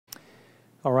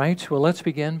All right, well, let's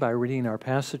begin by reading our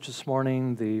passage this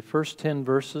morning, the first 10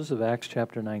 verses of Acts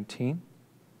chapter 19.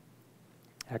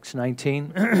 Acts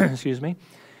 19, excuse me,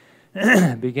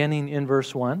 beginning in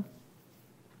verse 1.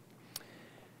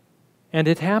 And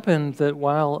it happened that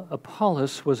while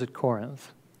Apollos was at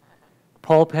Corinth,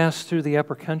 Paul passed through the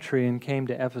upper country and came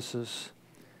to Ephesus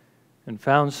and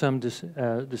found some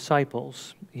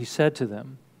disciples. He said to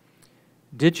them,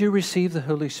 "Did you receive the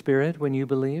Holy Spirit when you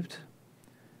believed?"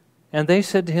 And they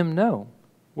said to him, "No,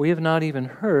 we have not even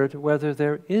heard whether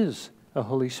there is a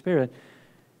Holy Spirit."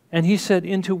 And he said,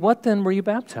 "Into what then were you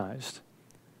baptized?"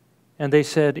 And they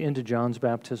said, "Into John's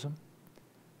baptism."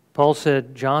 Paul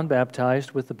said, "John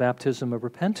baptized with the baptism of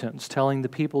repentance, telling the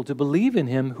people to believe in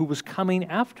him who was coming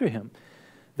after him,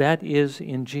 that is,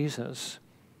 in Jesus."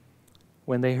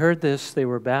 When they heard this, they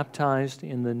were baptized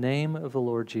in the name of the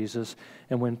Lord Jesus.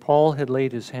 And when Paul had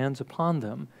laid his hands upon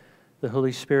them, the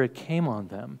Holy Spirit came on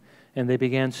them, and they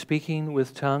began speaking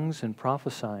with tongues and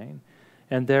prophesying.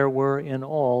 And there were in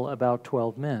all about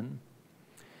 12 men.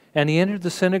 And he entered the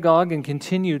synagogue and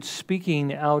continued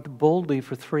speaking out boldly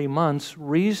for 3 months,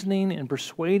 reasoning and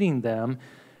persuading them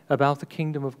about the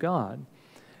kingdom of God.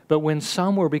 But when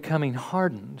some were becoming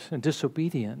hardened and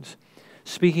disobedient,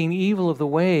 speaking evil of the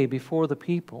way before the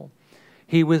people,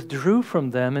 he withdrew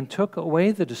from them and took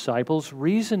away the disciples,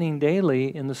 reasoning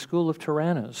daily in the school of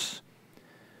Tyrannus.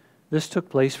 This took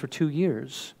place for 2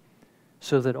 years,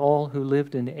 so that all who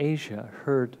lived in Asia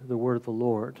heard the word of the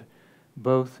Lord,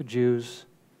 both Jews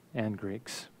and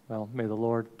Greeks. Well, may the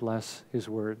Lord bless his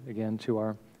word again to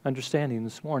our understanding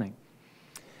this morning.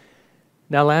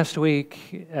 Now, last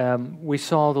week, we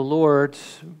saw the Lord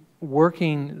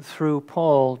working through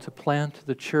Paul to plant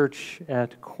the church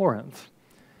at Corinth.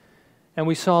 And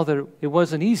we saw that it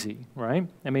wasn't easy, right?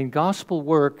 I mean, gospel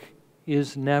work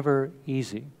is never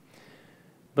easy.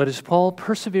 But as Paul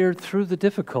persevered through the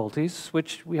difficulties,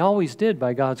 which we always did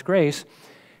by God's grace,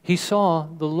 he saw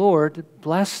the Lord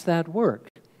bless that work.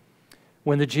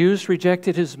 When the Jews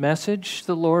rejected his message,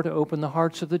 the Lord opened the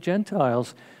hearts of the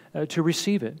Gentiles to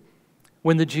receive it.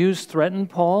 When the Jews threatened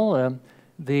Paul,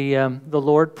 the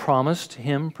Lord promised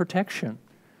him protection.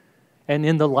 And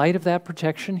in the light of that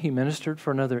protection, he ministered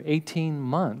for another 18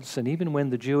 months. And even when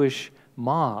the Jewish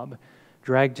mob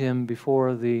dragged him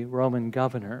before the Roman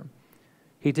governor,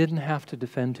 he didn't have to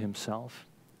defend himself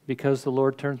because the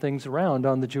Lord turned things around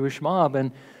on the Jewish mob.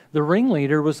 And the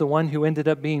ringleader was the one who ended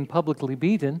up being publicly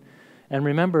beaten. And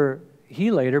remember,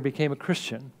 he later became a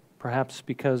Christian, perhaps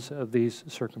because of these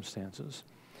circumstances.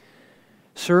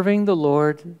 Serving the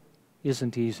Lord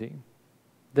isn't easy.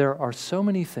 There are so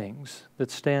many things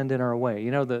that stand in our way. You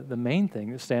know, the main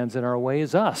thing that stands in our way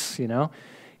is us, you know.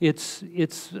 It's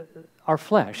our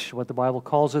flesh, what the Bible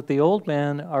calls it, the old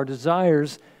man, our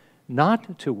desires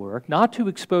not to work, not to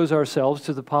expose ourselves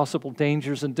to the possible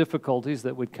dangers and difficulties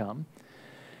that would come.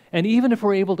 And even if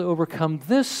we're able to overcome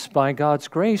this by God's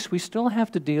grace, we still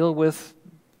have to deal with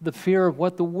the fear of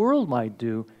what the world might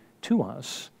do to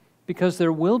us, because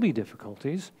there will be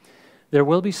difficulties, there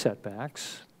will be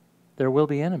setbacks, there will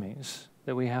be enemies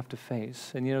that we have to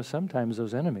face. And you know, sometimes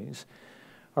those enemies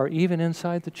are even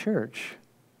inside the church,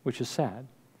 which is sad.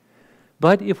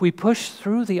 But if we push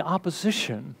through the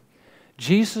opposition,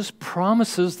 Jesus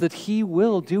promises that he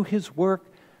will do his work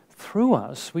through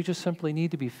us. We just simply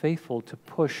need to be faithful to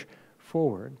push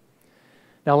forward.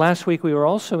 Now, last week we were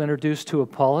also introduced to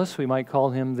Apollos. We might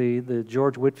call him the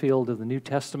George Whitefield of the New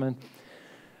Testament,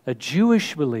 a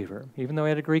Jewish believer. Even though he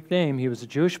had a Greek name, he was a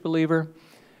Jewish believer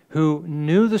who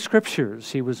knew the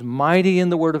Scriptures. He was mighty in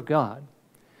the Word of God.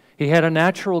 He had a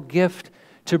natural gift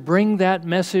to bring that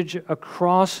message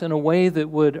across in a way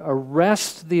that would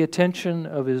arrest the attention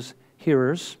of his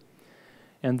hearers,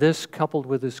 and this, coupled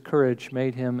with his courage,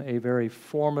 made him a very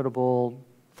formidable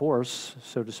force,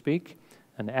 so to speak,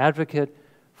 an advocate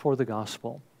for the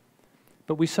gospel.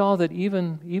 But we saw that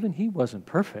even he wasn't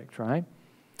perfect, right?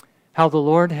 How the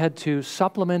Lord had to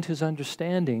supplement his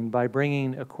understanding by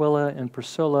bringing Aquila and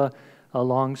Priscilla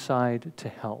alongside to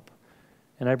help.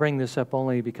 And I bring this up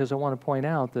only because I want to point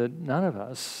out that none of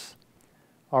us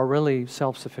are really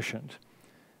self-sufficient.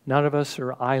 None of us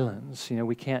are islands. You know,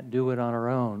 we can't do it on our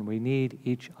own. We need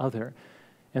each other.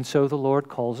 And so the Lord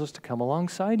calls us to come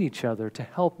alongside each other, to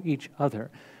help each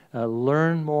other,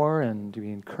 learn more and to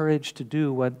be encouraged to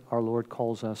do what our Lord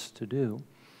calls us to do.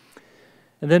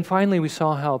 And then finally we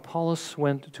saw how Apollos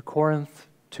went to Corinth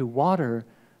to water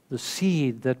the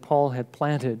seed that Paul had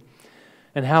planted,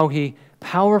 and how he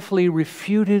powerfully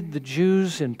refuted the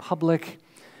Jews in public.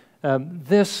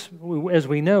 This, as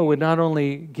we know, would not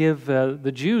only give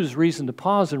the Jews reason to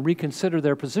pause and reconsider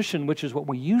their position, which is what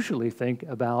we usually think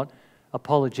about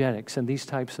apologetics and these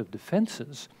types of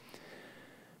defenses.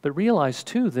 But realize,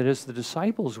 too, that as the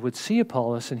disciples would see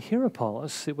Apollos and hear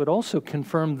Apollos, it would also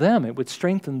confirm them. It would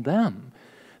strengthen them,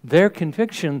 their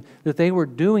conviction that they were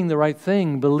doing the right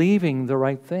thing, believing the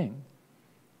right thing.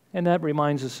 And that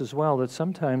reminds us as well that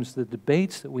sometimes the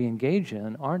debates that we engage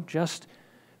in aren't just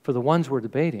for the ones we're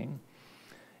debating,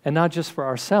 and not just for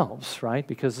ourselves, right?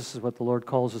 Because this is what the Lord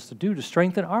calls us to do, to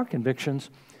strengthen our convictions,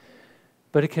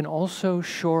 but it can also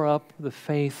shore up the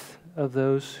faith of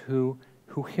those who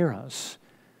hear us,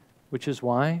 which is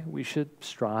why we should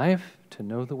strive to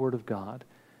know the Word of God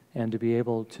and to be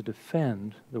able to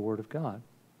defend the Word of God.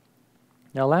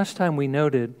 Now, last time we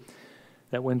noted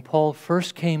that when Paul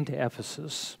first came to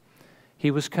Ephesus, he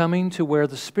was coming to where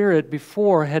the Spirit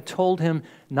before had told him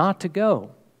not to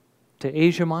go, to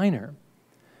Asia Minor.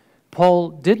 Paul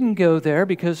didn't go there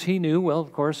because he knew, well,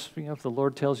 of course, if the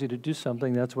Lord tells you to do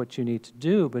something, that's what you need to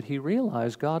do. But he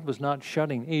realized God was not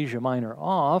shutting Asia Minor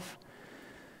off,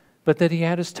 but that he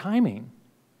had his timing.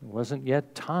 It wasn't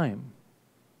yet time.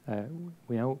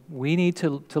 We need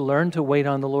to learn to wait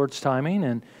on the Lord's timing,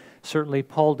 and certainly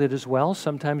Paul did as well.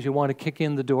 Sometimes you want to kick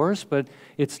in the doors, but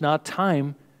it's not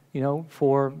time,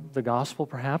 for the gospel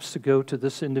perhaps to go to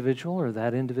this individual or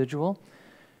that individual.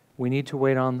 We need to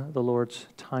wait on the Lord's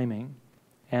timing.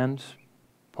 And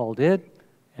Paul did,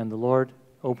 and the Lord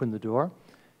opened the door.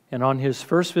 And on his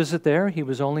first visit there, he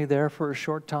was only there for a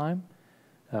short time,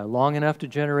 long enough to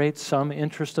generate some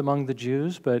interest among the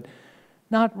Jews, but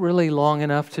not really long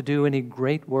enough to do any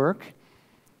great work.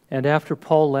 And after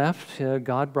Paul left,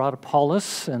 God brought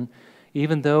Apollos, and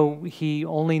even though he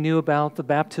only knew about the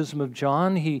baptism of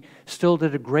John, he still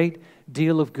did a great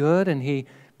deal of good, and he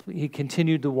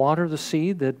continued to water the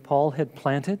seed that Paul had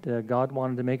planted. God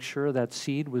wanted to make sure that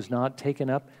seed was not taken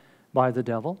up by the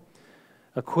devil.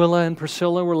 Aquila and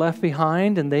Priscilla were left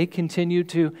behind, and they continued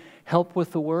to help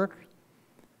with the work.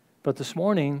 But this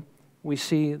morning, we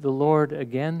see the Lord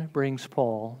again brings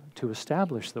Paul to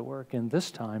establish the work, and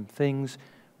this time things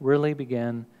really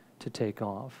began to take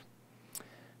off.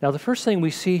 Now, the first thing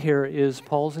we see here is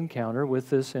Paul's encounter with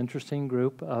this interesting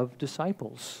group of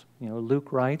disciples.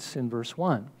 Luke writes in verse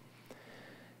 1,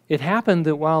 "It happened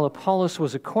that while Apollos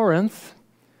was at Corinth,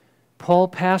 Paul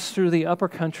passed through the upper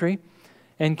country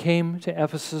and came to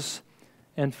Ephesus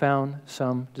and found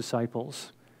some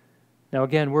disciples." Now,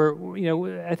 again,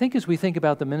 I think as we think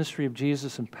about the ministry of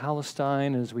Jesus in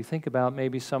Palestine, as we think about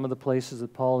maybe some of the places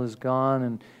that Paul has gone,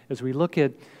 and as we look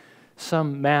at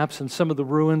some maps and some of the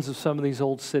ruins of some of these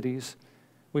old cities,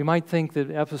 we might think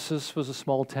that Ephesus was a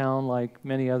small town like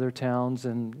many other towns,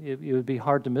 and it would be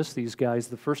hard to miss these guys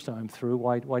the first time through.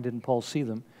 Why didn't Paul see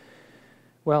them?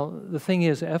 Well, the thing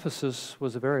is, Ephesus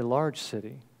was a very large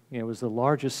city. It was the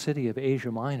largest city of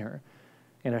Asia Minor,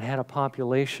 and it had a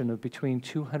population of between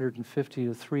 250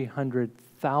 to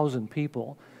 300,000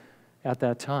 people at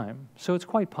that time. So it's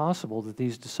quite possible that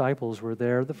these disciples were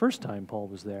there the first time Paul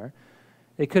was there.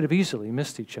 They could have easily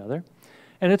missed each other.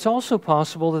 And it's also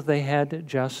possible that they had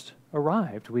just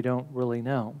arrived. We don't really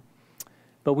know.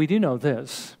 But we do know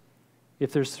this.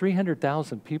 If there's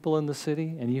 300,000 people in the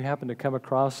city and you happen to come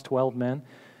across 12 men,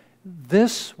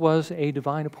 this was a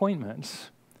divine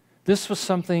appointment. This was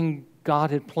something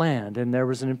God had planned, and there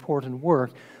was an important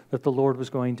work that the Lord was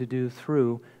going to do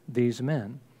through these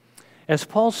men. As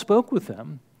Paul spoke with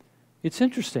them, it's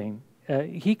interesting.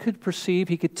 He could perceive,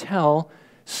 he could tell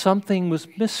something was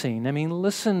missing. I mean,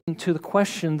 listen to the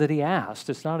question that he asked.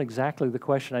 It's not exactly the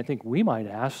question I think we might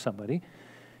ask somebody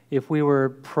if we were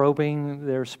probing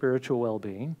their spiritual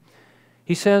well-being.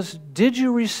 He says, "Did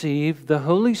you receive the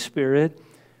Holy Spirit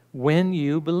when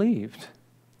you believed?"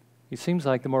 It seems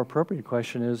like the more appropriate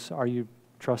question is, are you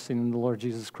trusting in the Lord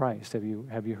Jesus Christ? Have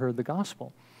you heard the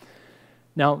gospel?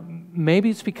 Now, maybe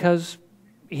it's because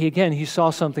he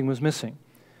saw something was missing.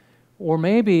 Or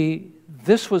maybe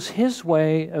this was his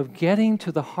way of getting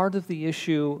to the heart of the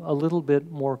issue a little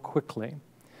bit more quickly.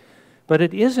 But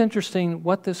it is interesting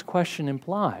what this question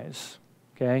implies,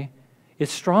 okay? It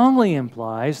strongly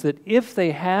implies that if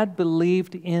they had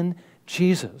believed in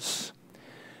Jesus,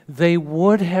 they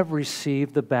would have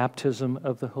received the baptism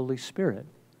of the Holy Spirit.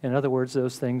 In other words,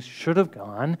 those things should have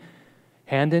gone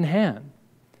hand in hand.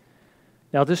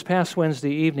 Now, this past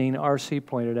Wednesday evening, R.C.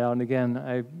 pointed out, and again,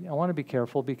 I want to be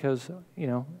careful because,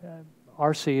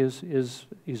 R.C.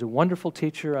 he's a wonderful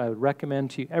teacher. I would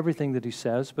recommend to you everything that he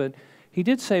says, but he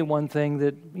did say one thing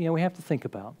that, we have to think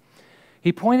about.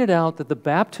 He pointed out that the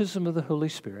baptism of the Holy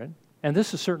Spirit, and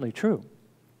this is certainly true,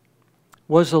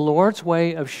 was the Lord's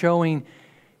way of showing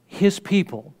His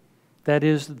people, that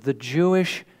is, the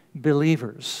Jewish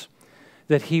believers,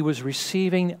 that he was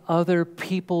receiving other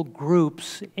people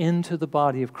groups into the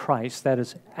body of Christ. That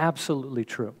is absolutely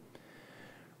true.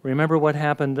 Remember what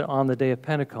happened on the day of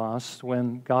Pentecost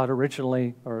when God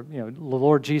originally, or the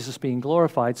Lord Jesus being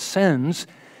glorified, sends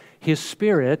his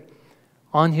Spirit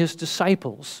on his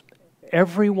disciples.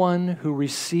 Everyone who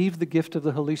received the gift of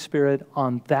the Holy Spirit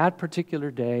on that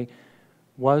particular day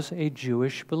was a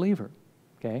Jewish believer.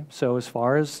 Okay? So as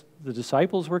far as the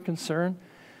disciples were concerned,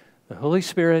 the Holy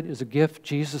Spirit is a gift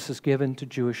Jesus has given to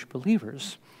Jewish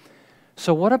believers.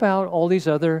 So what about all these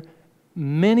other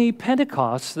many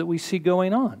Pentecosts that we see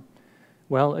going on?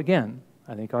 Well, again,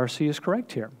 I think R.C. is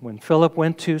correct here. When Philip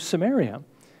went to Samaria,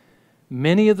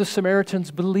 many of the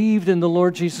Samaritans believed in the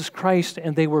Lord Jesus Christ,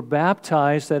 and they were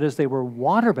baptized, that is, they were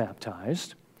water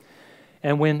baptized.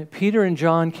 And when Peter and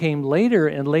John came later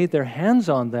and laid their hands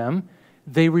on them,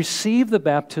 they received the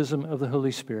baptism of the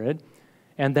Holy Spirit,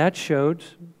 and that showed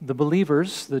the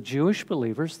believers, the Jewish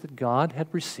believers, that God had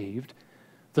received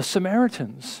the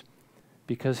Samaritans,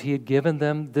 because he had given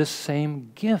them this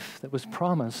same gift that was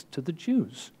promised to the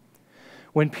Jews.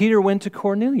 When Peter went to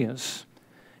Cornelius,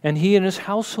 and he and his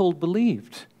household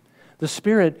believed, the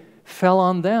Spirit fell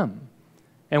on them.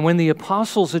 And when the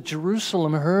apostles at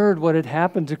Jerusalem heard what had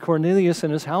happened to Cornelius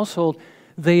and his household,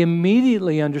 they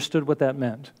immediately understood what that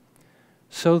meant.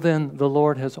 So then the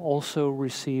Lord has also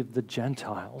received the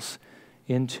Gentiles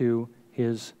into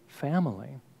his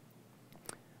family.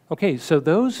 Okay, so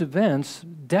those events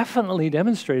definitely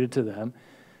demonstrated to them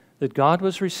that God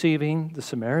was receiving the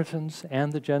Samaritans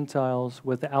and the Gentiles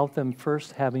without them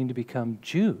first having to become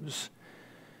Jews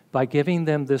by giving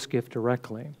them this gift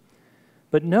directly.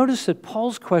 But notice that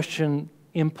Paul's question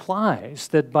implies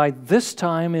that by this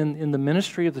time in the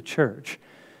ministry of the church,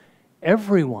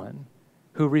 everyone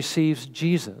who receives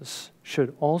Jesus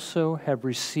should also have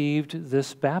received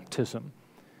this baptism.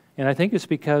 And I think it's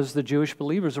because the Jewish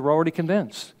believers are already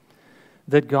convinced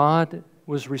that God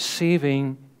was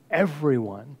receiving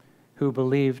everyone who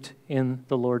believed in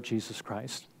the Lord Jesus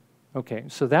Christ. Okay,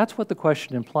 so that's what the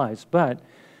question implies. But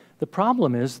the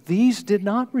problem is these did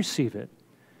not receive it.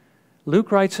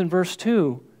 Luke writes in verse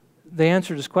 2, they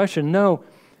answered his question, "No,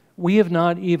 we have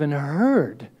not even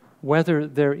heard whether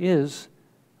there is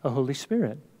a Holy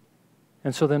Spirit."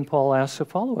 And so then Paul asks a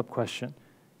follow-up question.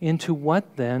 Into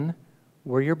what then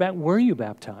were you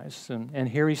baptized? And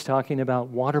here he's talking about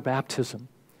water baptism.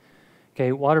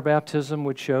 Okay, water baptism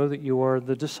would show that you are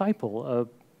the disciple of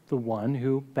the one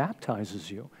who baptizes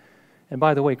you. And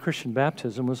by the way, Christian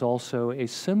baptism was also a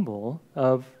symbol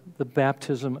of the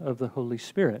baptism of the Holy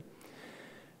Spirit.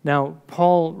 Now,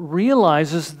 Paul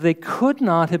realizes they could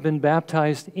not have been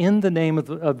baptized in the name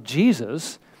of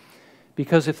Jesus,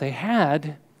 because if they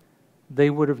had, they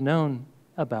would have known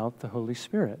about the Holy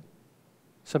Spirit.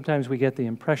 Sometimes we get the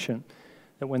impression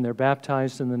that when they're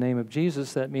baptized in the name of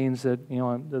Jesus, that means that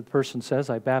the person says,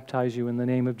 "I baptize you in the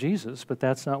name of Jesus," but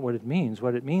that's not what it means.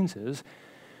 What it means is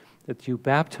that you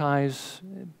baptize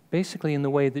basically in the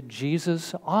way that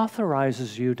Jesus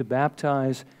authorizes you to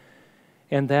baptize,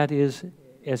 and that is,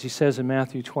 as he says in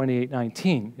Matthew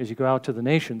 28:19, as you go out to the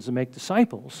nations and make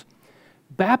disciples,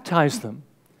 baptize them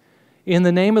in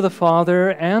the name of the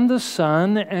Father and the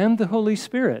Son and the Holy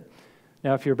Spirit.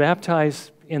 Now, if you're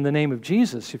baptized in the name of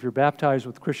Jesus, if you're baptized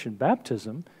with Christian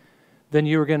baptism, then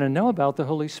you're going to know about the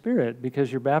Holy Spirit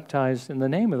because you're baptized in the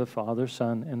name of the Father,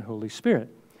 Son, and Holy Spirit.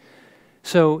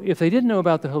 So if they didn't know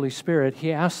about the Holy Spirit,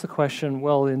 he asked the question,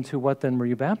 well, into what then were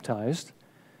you baptized?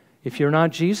 If you're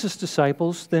not Jesus'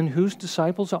 disciples, then whose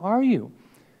disciples are you?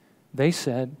 They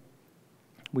said,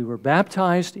 we were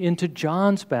baptized into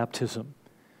John's baptism.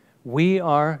 We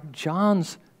are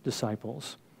John's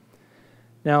disciples.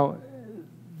 Now,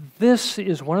 this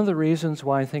is one of the reasons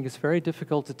why I think it's very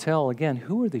difficult to tell, again,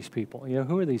 who are these people?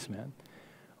 Who are these men?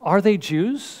 Are they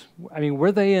Jews? I mean,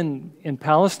 were they in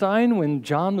Palestine when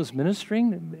John was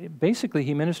ministering? Basically,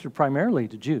 he ministered primarily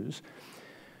to Jews.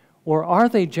 Or are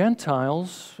they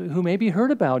Gentiles who maybe heard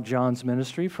about John's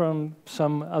ministry from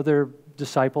some other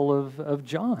disciple of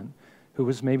John who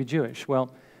was maybe Jewish?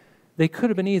 Well, they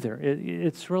could have been either.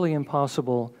 It's really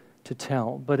impossible to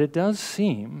tell. But it does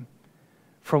seem,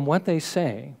 from what they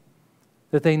say,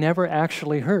 that they never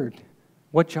actually heard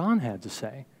what John had to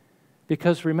say.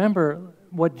 Because remember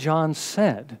what John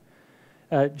said.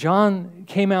 John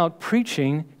came out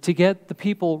preaching to get the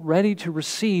people ready to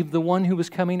receive the one who was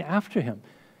coming after him,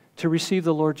 to receive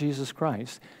the Lord Jesus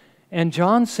Christ. And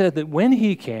John said that when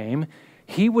he came,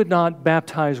 he would not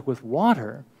baptize with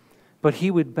water, but he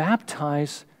would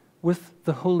baptize with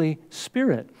the Holy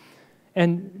Spirit.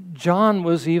 And John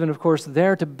was even, of course,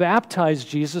 there to baptize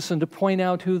Jesus and to point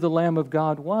out who the Lamb of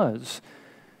God was.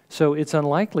 So it's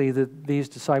unlikely that these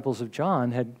disciples of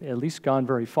John had at least gone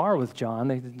very far with John.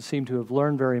 They didn't seem to have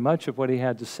learned very much of what he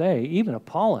had to say. Even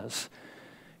Apollos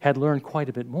had learned quite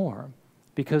a bit more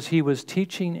because he was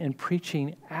teaching and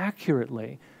preaching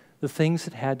accurately the things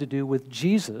that had to do with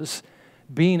Jesus,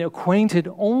 being acquainted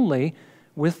only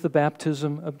with the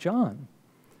baptism of John.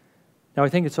 Now, I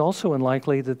think it's also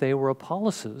unlikely that they were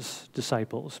Apollos'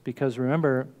 disciples because,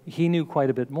 remember, he knew quite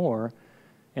a bit more.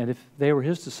 And if they were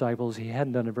his disciples, he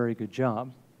hadn't done a very good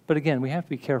job. But again, we have to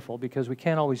be careful because we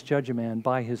can't always judge a man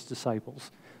by his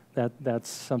disciples. That's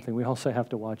something we also have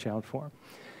to watch out for.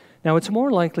 Now, it's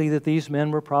more likely that these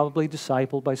men were probably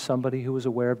discipled by somebody who was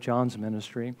aware of John's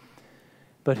ministry,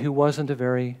 but who wasn't a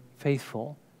very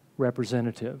faithful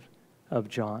representative of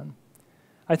John.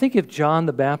 I think if John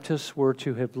the Baptist were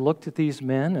to have looked at these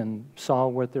men and saw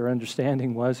what their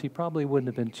understanding was, he probably wouldn't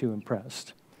have been too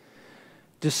impressed.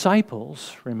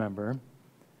 Disciples, remember,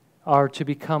 are to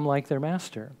become like their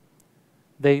master.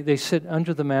 They sit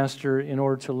under the master in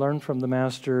order to learn from the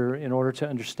master, in order to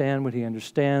understand what he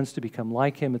understands, to become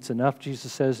like him. It's enough,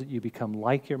 Jesus says, that you become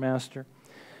like your master,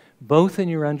 both in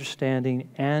your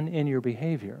understanding and in your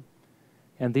behavior.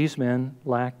 And these men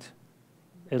lacked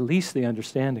at least the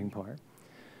understanding part.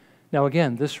 Now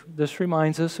again, this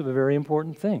reminds us of a very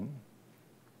important thing.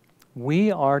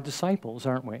 We are disciples,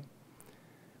 aren't we?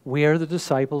 We are the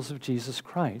disciples of Jesus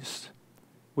Christ,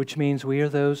 which means we are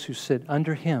those who sit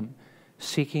under him,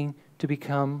 seeking to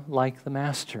become like the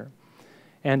Master.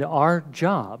 And our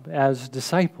job as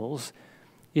disciples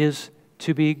is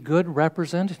to be good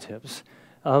representatives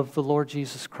of the Lord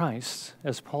Jesus Christ.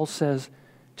 As Paul says,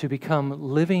 to become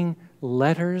living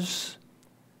letters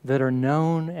that are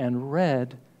known and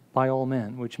read by all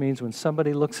men, which means when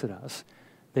somebody looks at us,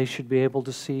 they should be able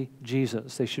to see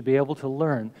Jesus. They should be able to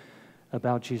learn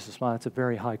about Jesus. Well, that's a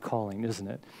very high calling, isn't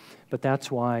it? But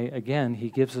that's why, again, he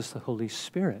gives us the Holy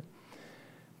Spirit.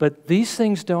 But these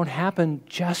things don't happen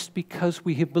just because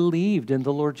we have believed in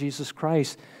the Lord Jesus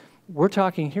Christ. We're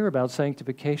talking here about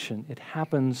sanctification. It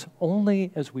happens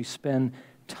only as we spend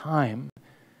time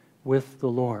with the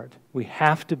Lord. We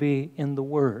have to be in the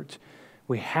Word.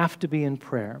 We have to be in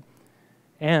prayer.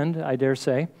 And, I dare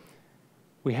say,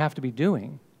 we have to be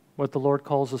doing what the Lord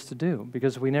calls us to do,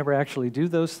 because if we never actually do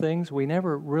those things, we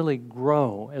never really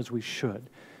grow as we should.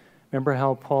 Remember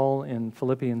how Paul in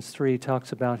Philippians 3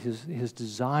 talks about his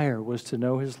desire was to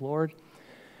know his Lord?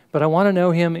 But I want to know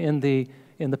him in the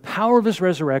power of his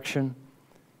resurrection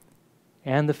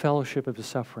and the fellowship of his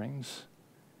sufferings.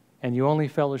 And you only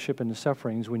fellowship in the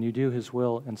sufferings when you do his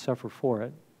will and suffer for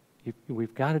it.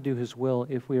 We've got to do his will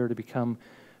if we are to become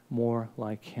more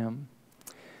like him.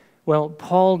 Well,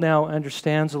 Paul now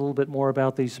understands a little bit more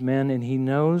about these men, and he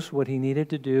knows what he needed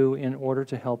to do in order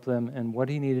to help them. And what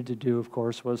he needed to do, of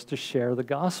course, was to share the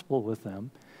gospel with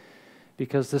them,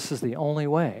 because this is the only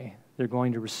way they're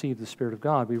going to receive the Spirit of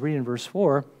God. We read in verse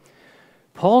 4,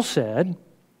 Paul said,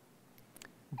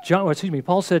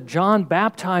 John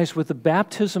baptized with the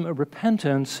baptism of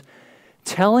repentance,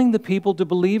 telling the people to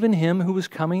believe in him who was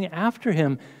coming after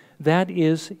him, that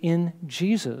is, in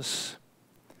Jesus.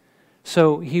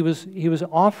 So he was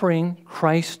offering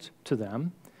Christ to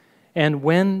them, and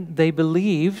when they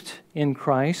believed in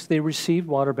Christ, they received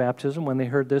water baptism. When they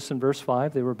heard this in verse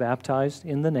 5, they were baptized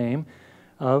in the name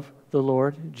of the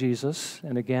Lord Jesus.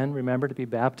 And again, remember, to be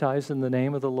baptized in the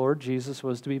name of the Lord Jesus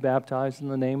was to be baptized in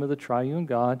the name of the triune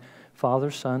God, Father,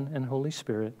 Son, and Holy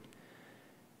Spirit.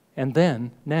 And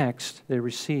then, next, they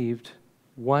received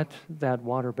what that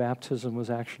water baptism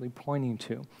was actually pointing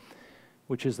to,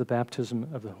 which is the baptism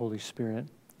of the Holy Spirit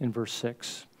in verse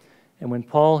 6. And when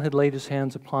Paul had laid his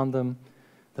hands upon them,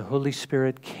 the Holy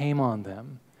Spirit came on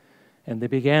them, and they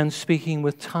began speaking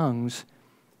with tongues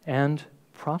and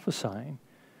prophesying.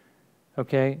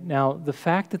 Okay, now the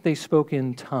fact that they spoke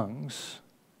in tongues,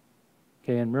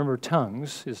 okay, and remember,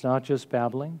 tongues is not just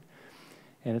babbling,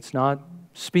 and it's not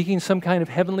speaking some kind of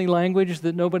heavenly language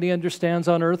that nobody understands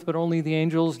on earth, but only the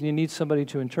angels, and you need somebody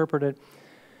to interpret it.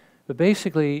 But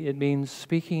basically, it means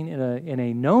speaking in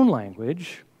a known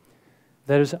language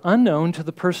that is unknown to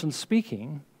the person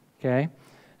speaking, okay,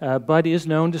 but is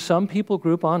known to some people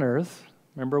group on earth.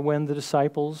 Remember when the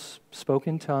disciples spoke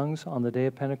in tongues on the day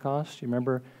of Pentecost? You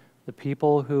remember the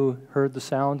people who heard the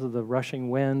sound of the rushing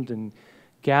wind and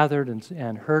gathered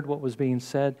and heard what was being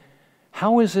said?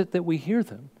 How is it that we hear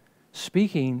them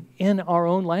speaking in our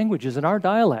own languages, in our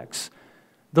dialects,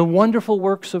 the wonderful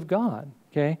works of God,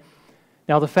 okay?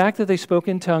 Now, the fact that they spoke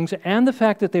in tongues and the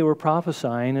fact that they were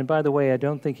prophesying, and by the way, I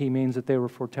don't think he means that they were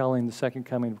foretelling the second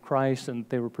coming of Christ and that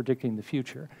they were predicting the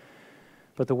future.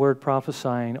 But the word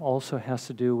prophesying also has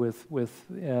to do with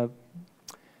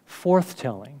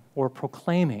forthtelling or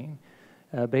proclaiming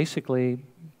basically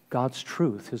God's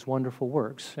truth, his wonderful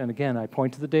works. And again, I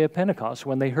point to the day of Pentecost.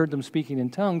 When they heard them speaking in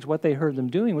tongues, what they heard them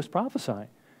doing was prophesying.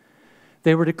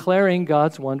 They were declaring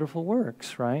God's wonderful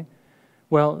works, right?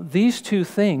 Well, these two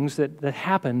things that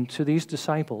happened to these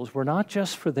disciples were not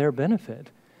just for their benefit,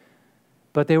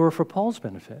 but they were for Paul's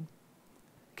benefit.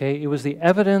 Okay, it was the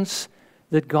evidence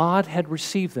that God had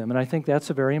received them, and I think that's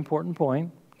a very important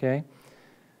point, okay?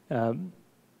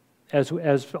 As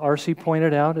R.C.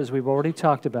 pointed out, as we've already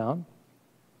talked about.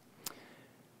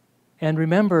 And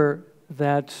remember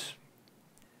that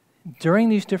during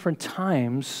these different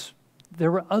times,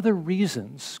 there were other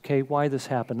reasons, okay, why this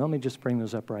happened. Let me just bring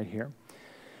those up right here.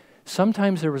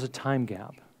 Sometimes there was a time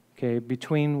gap, okay,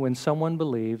 between when someone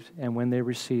believed and when they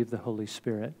received the Holy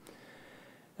Spirit.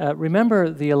 Remember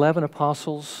the 11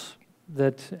 apostles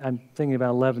that, I'm thinking about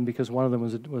 11 because one of them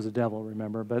was a devil,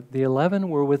 remember, but the 11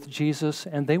 were with Jesus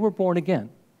and they were born again,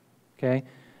 okay?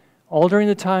 All during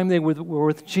the time they were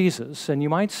with Jesus, and you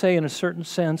might say in a certain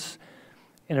sense,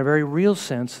 in a very real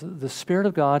sense, the Spirit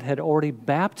of God had already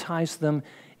baptized them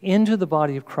into the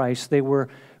body of Christ. They were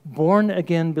born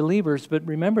again believers, but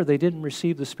remember, they didn't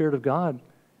receive the Spirit of God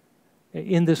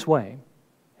in this way,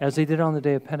 as they did on the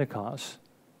day of Pentecost,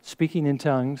 speaking in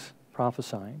tongues,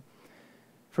 prophesying,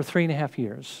 for 3.5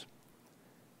 years.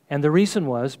 And the reason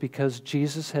was because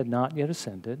Jesus had not yet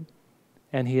ascended,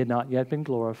 and he had not yet been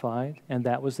glorified, and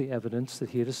that was the evidence that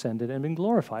he had ascended and been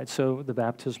glorified. So the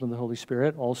baptism of the Holy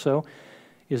Spirit also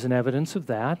is an evidence of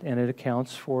that, and it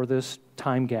accounts for this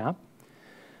time gap.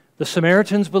 The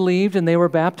Samaritans believed, and they were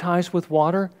baptized with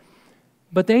water,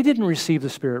 but they didn't receive the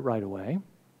Spirit right away,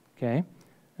 okay?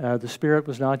 The Spirit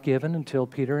was not given until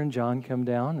Peter and John come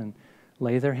down and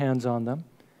lay their hands on them.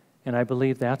 And I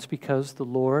believe that's because the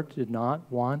Lord did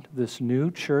not want this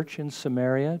new church in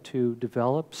Samaria to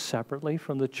develop separately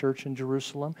from the church in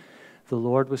Jerusalem. The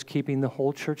Lord was keeping the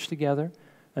whole church together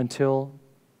until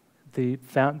the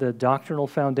doctrinal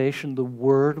foundation, the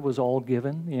Word was all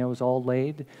given, was all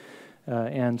laid.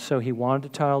 And so he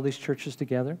wanted to tie all these churches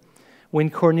together. When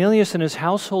Cornelius and his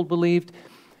household believed,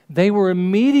 they were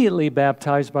immediately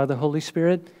baptized by the Holy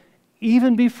Spirit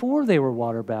even before they were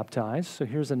water baptized. So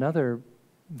here's another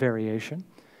variation.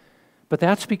 But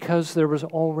that's because there was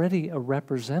already a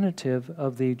representative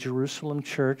of the Jerusalem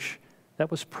church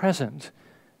that was present.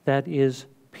 That is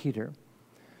Peter.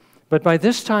 But by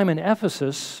this time in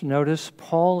Ephesus, notice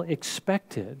Paul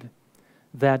expected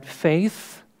that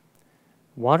faith,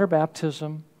 water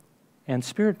baptism, and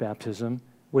spirit baptism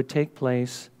would take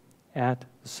place at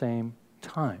the same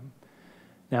time.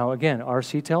 Now again,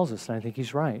 R.C. tells us, and I think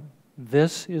he's right,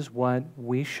 this is what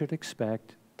we should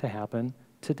expect to happen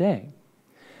today.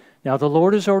 Now, the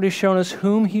Lord has already shown us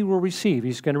whom he will receive.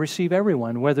 He's going to receive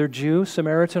everyone, whether Jew,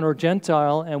 Samaritan, or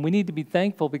Gentile, and we need to be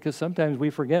thankful because sometimes we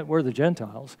forget we're the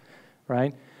Gentiles,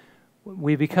 right?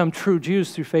 We become true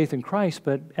Jews through faith in Christ,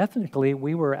 but ethnically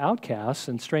we were outcasts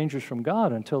and strangers from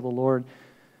God until the Lord,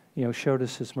 showed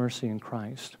us his mercy in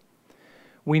Christ.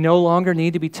 We no longer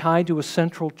need to be tied to a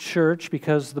central church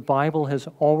because the Bible has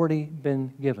already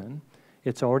been given.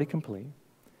 It's already complete.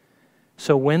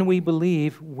 So when we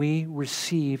believe, we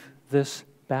receive this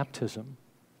baptism.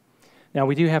 Now,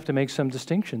 we do have to make some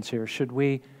distinctions here.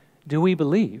 Do we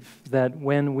believe that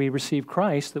when we receive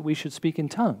Christ that we should speak in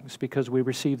tongues because we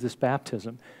received this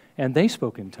baptism and they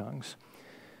spoke in tongues?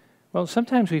 Well,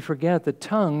 sometimes we forget that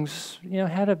tongues,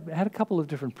 had a couple of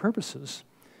different purposes.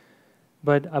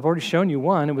 But I've already shown you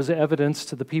one. It was evidence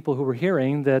to the people who were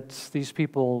hearing that these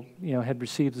people, had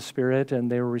received the Spirit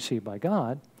and they were received by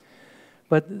God.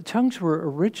 But the tongues were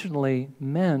originally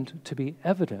meant to be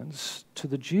evidence to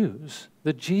the Jews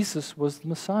that Jesus was the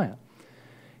Messiah.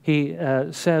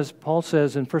 Paul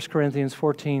says in 1 Corinthians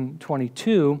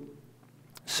 14:22,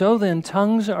 "So then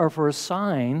tongues are for a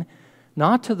sign,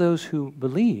 not to those who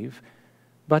believe,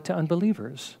 but to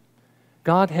unbelievers."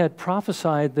 God had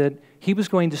prophesied that he was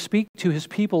going to speak to his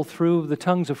people through the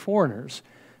tongues of foreigners,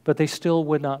 but they still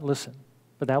would not listen.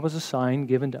 But that was a sign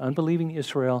given to unbelieving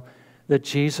Israel that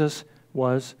Jesus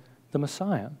was the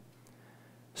Messiah.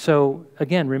 So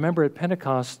again, remember at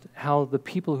Pentecost how the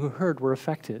people who heard were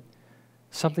affected.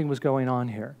 Something was going on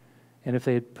here. And if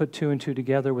they had put two and two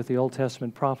together with the Old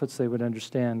Testament prophets, they would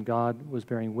understand God was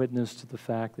bearing witness to the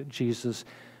fact that Jesus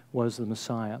was the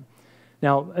Messiah.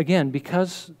 Now, again,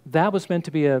 because that was meant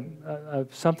to be a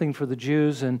something for the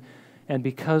Jews and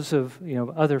because of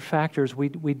other factors, we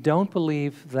don't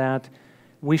believe that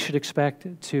we should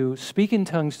expect to speak in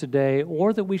tongues today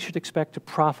or that we should expect to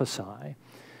prophesy,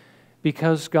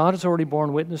 because God has already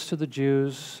borne witness to the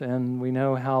Jews, and we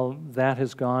know how that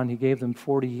has gone. He gave them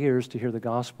 40 years to hear the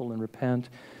gospel and repent.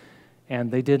 And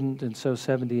they didn't, and so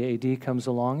 70 A.D. comes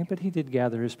along, but he did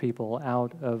gather his people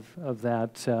out of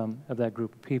that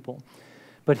group of people.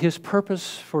 But his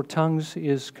purpose for tongues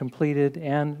is completed,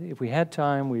 and if we had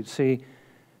time, we'd see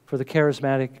for the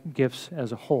charismatic gifts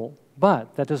as a whole.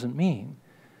 But that doesn't mean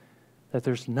that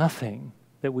there's nothing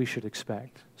that we should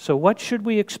expect. So what should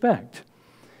we expect?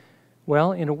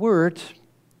 Well, in a word,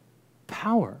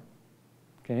 power.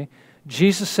 Okay?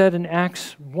 Jesus said in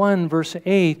Acts 1, verse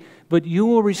 8, "But you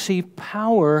will receive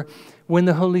power when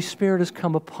the Holy Spirit has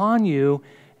come upon you,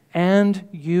 and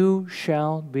you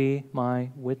shall be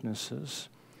my witnesses."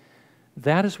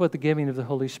 That is what the giving of the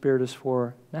Holy Spirit is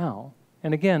for now.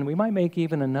 And again, we might make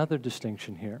even another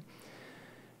distinction here.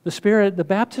 The Spirit, the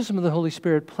baptism of the Holy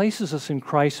Spirit places us in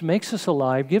Christ, makes us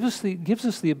alive, gives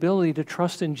us the ability to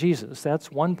trust in Jesus.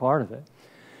 That's one part of it.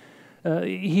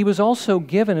 He was also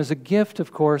given as a gift,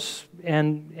 of course,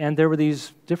 and there were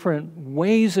these different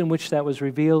ways in which that was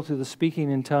revealed through the speaking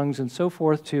in tongues and so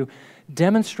forth to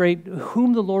demonstrate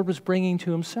whom the Lord was bringing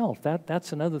to himself.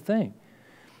 That's another thing.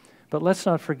 But let's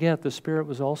not forget the Spirit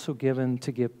was also given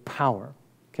to give power,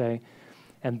 okay?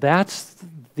 And that's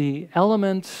the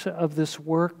element of this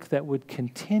work that would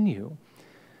continue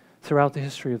throughout the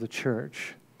history of the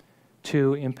church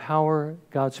to empower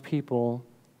God's people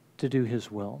to do his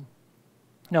will.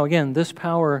 Now again, this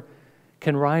power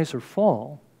can rise or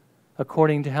fall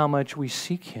according to how much we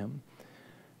seek him,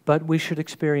 but we should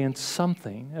experience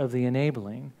something of the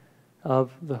enabling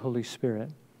of the Holy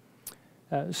Spirit.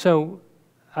 So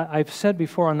I've said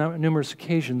before on numerous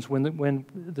occasions, when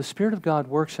the Spirit of God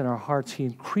works in our hearts, he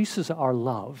increases our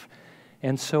love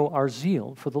and so our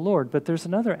zeal for the Lord. But there's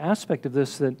another aspect of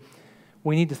this that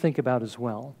we need to think about as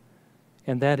well.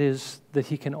 And that is that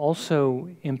he can also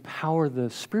empower the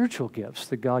spiritual gifts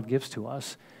that God gives to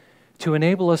us to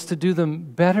enable us to do them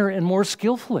better and more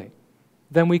skillfully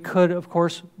than we could, of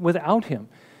course, without him.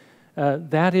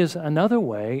 That is another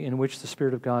way in which the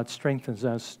Spirit of God strengthens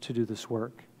us to do this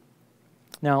work.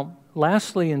 Now,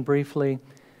 lastly and briefly,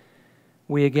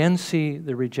 we again see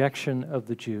the rejection of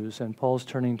the Jews, and Paul's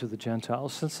turning to the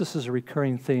Gentiles. Since this is a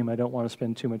recurring theme, I don't want to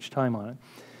spend too much time on it.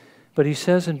 But he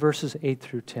says in verses 8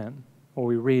 through 10, or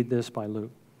we read this by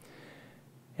Luke,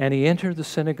 "And he entered the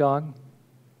synagogue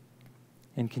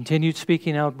and continued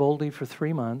speaking out boldly for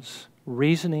 3 months,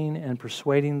 reasoning and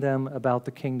persuading them about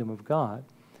the kingdom of God.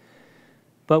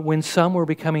 But when some were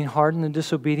becoming hardened and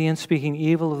disobedient, speaking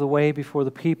evil of the way before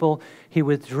the people, he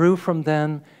withdrew from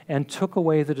them and took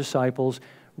away the disciples,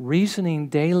 reasoning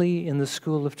daily in the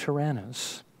school of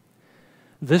Tyrannus.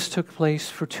 This took place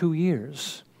for 2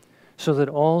 years, so that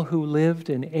all who lived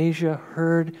in Asia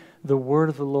heard the word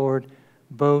of the Lord,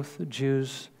 both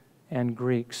Jews and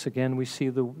Greeks." Again, we see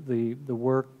the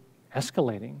work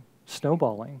escalating,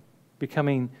 snowballing,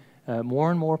 becoming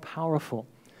more and more powerful.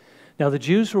 Now, the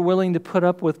Jews were willing to put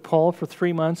up with Paul for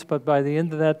 3 months, but by the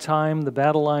end of that time, the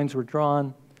battle lines were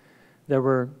drawn. There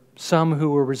were some who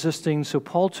were resisting, so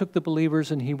Paul took the believers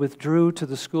and he withdrew to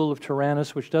the school of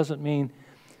Tyrannus, which doesn't mean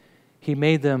he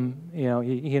made them,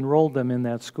 he enrolled them in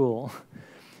that school.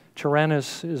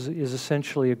 Tyrannus is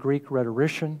essentially a Greek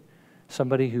rhetorician,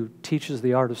 somebody who teaches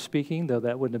the art of speaking, though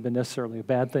that wouldn't have been necessarily a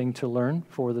bad thing to learn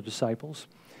for the disciples.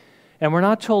 And we're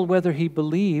not told whether he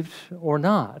believed or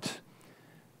not,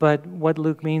 but what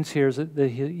Luke means here is that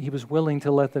he was willing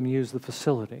to let them use the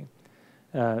facility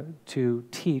to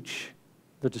teach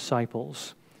the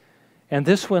disciples. And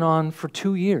this went on for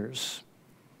 2 years.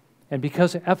 And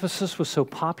because Ephesus was so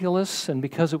populous, and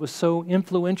because it was so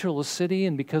influential a city,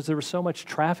 and because there was so much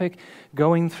traffic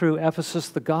going through Ephesus,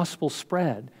 the gospel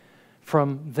spread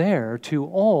from there to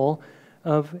all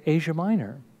of Asia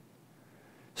Minor.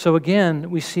 So again,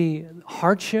 we see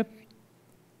hardship,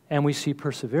 and we see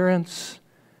perseverance,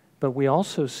 but we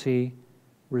also see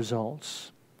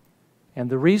results. And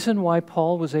the reason why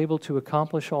Paul was able to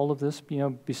accomplish all of this,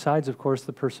 besides, of course,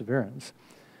 the perseverance,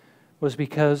 was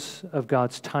because of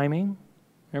God's timing.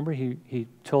 Remember, he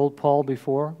told Paul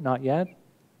before, not yet.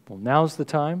 Well, now's the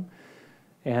time.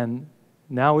 And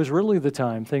now is really the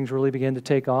time. Things really begin to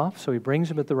take off, so he brings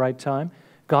him at the right time.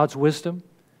 God's wisdom.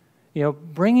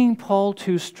 Bringing Paul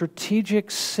to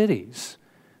strategic cities,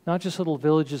 not just little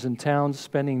villages and towns,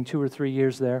 spending 2 or 3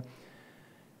 years there.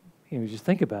 Just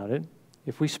think about it.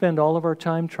 If we spend all of our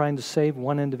time trying to save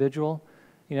one individual,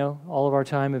 all of our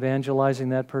time evangelizing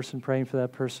that person, praying for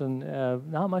that person,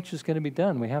 not much is going to be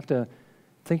done. We have to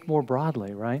think more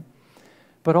broadly, right?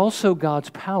 But also God's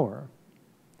power.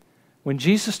 When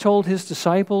Jesus told his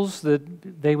disciples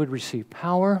that they would receive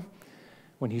power,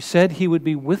 when he said he would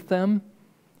be with them,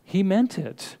 he meant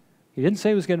it. He didn't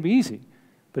say it was going to be easy,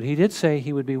 but he did say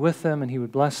he would be with them and he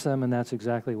would bless them, and that's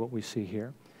exactly what we see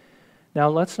here. Now,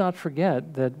 let's not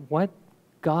forget that what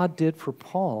God did for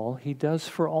Paul, he does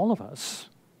for all of us.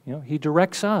 He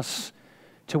directs us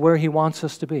to where he wants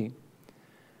us to be,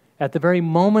 at the very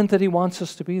moment that he wants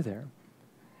us to be there.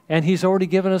 And he's already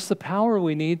given us the power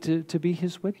we need to be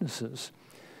his witnesses.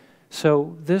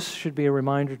 So this should be a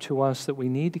reminder to us that we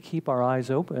need to keep our eyes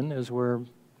open as we're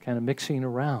kind of mixing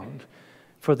around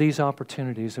for these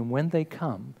opportunities, and when they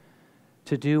come,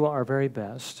 to do our very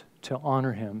best to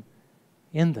honor him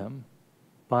in them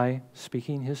by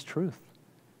speaking his truth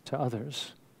to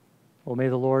others. Well, may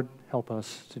the Lord help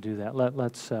us to do that.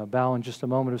 Let's bow in just a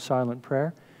moment of silent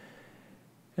prayer,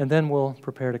 and then we'll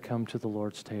prepare to come to the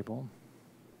Lord's table.